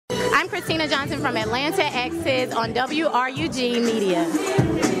I'm Christina Johnson from Atlanta Exes on WRUG Media.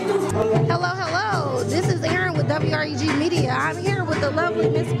 Hello, hello. This is Erin with WRUG Media. I'm here with the lovely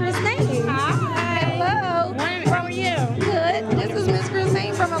Miss Christine. Hi. Hello. How are you? Good. This is Miss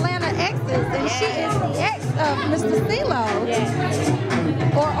Christine from Atlanta Exes, and she is the ex of Mr. Cee-lo.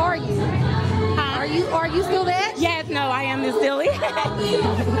 Yes. Or are you? Huh? Are you still the ex? Yes, no, I am Miss Silly. That's so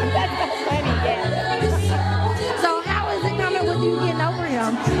funny, yeah. So how is it coming with you getting over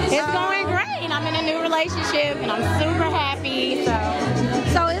him? It's going great. I'm in a new relationship, and I'm super happy,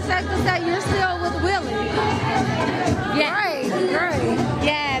 So it's safe to say you're still with Willie. Yeah. Great.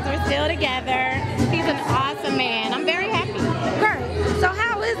 Yes, we're still together. He's an awesome man. I'm very happy. Great. So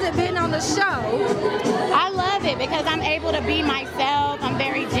how is it being on the show? I love it because I'm able to be myself. I'm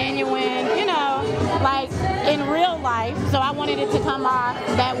very genuine, you know, like in real life. So I wanted it to come off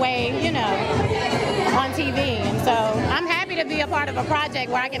that way, you know, on TV. And so I'm happy to be a part of a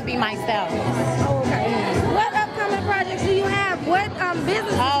project where I can be myself. Okay. What upcoming projects do you have? What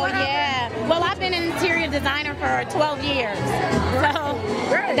businesses? Oh, yeah. Well, I've been an interior designer for 12 years. So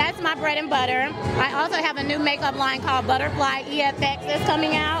that's my bread and butter. I also have a new makeup line called Butterfly EFX that's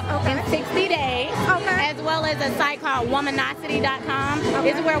coming out in 60 days. As well as a site called womanosity.com.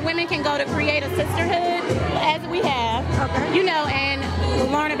 It's where women can go to create a sisterhood, as we have, you know, and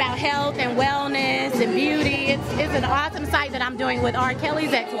learn about health and wellness and beauty. It's an awesome site that I'm doing with R.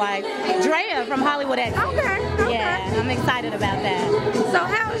 Kelly's ex-wife, Drea from Hollywood Exes. Okay. Yeah, I'm excited about that. So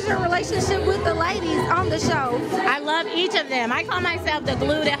how is your relationship with the ladies on the show? I love each of them. I call myself the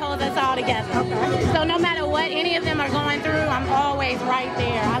glue that holds us all together. So no matter what any of them are going through, I'm always right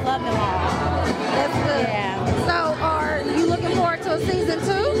there. I love them all. That's good. Yeah. So are you looking forward to a season 2?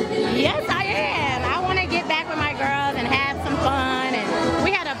 Yes, I am. I want to get back with my girls and have some fun, and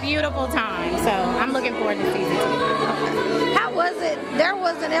we had a beautiful time. So I'm looking forward to season 2. How was it? There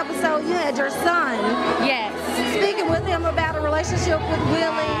was an episode you had your son. Yes. Speaking with him about a relationship with Willie.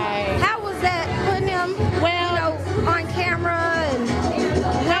 Right. How was that putting him, on camera?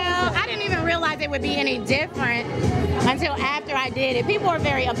 Well, I didn't even realize it would be any different until after I did it. People are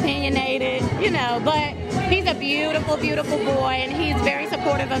very opinionated, you know, but he's a beautiful, beautiful boy, and he's very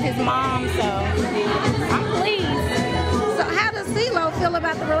supportive of his mom, so I'm pleased. So how does Cee-lo feel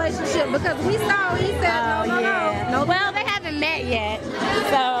about the relationship? Because we saw he said no. Well, they haven't met yet,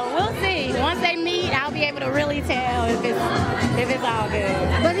 so we'll see. Once they meet, I'll be able to really tell if it's all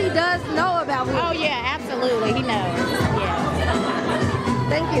good. But he does know about me. Oh yeah, absolutely, he knows. Yeah.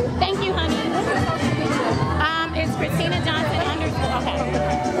 Thank you. Thank you, honey. It's Christina Johnson _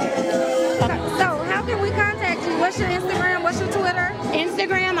 Okay. So how can we contact you? What's your Instagram? What's your Twitter?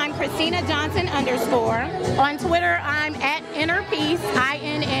 Instagram, I'm Christina Johnson _ On Twitter, I'm at InnerPiece,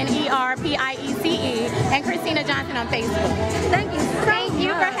 INNERPIECE, and Christina Johnson on Facebook. Thank you so much. Thank you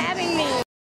for having me.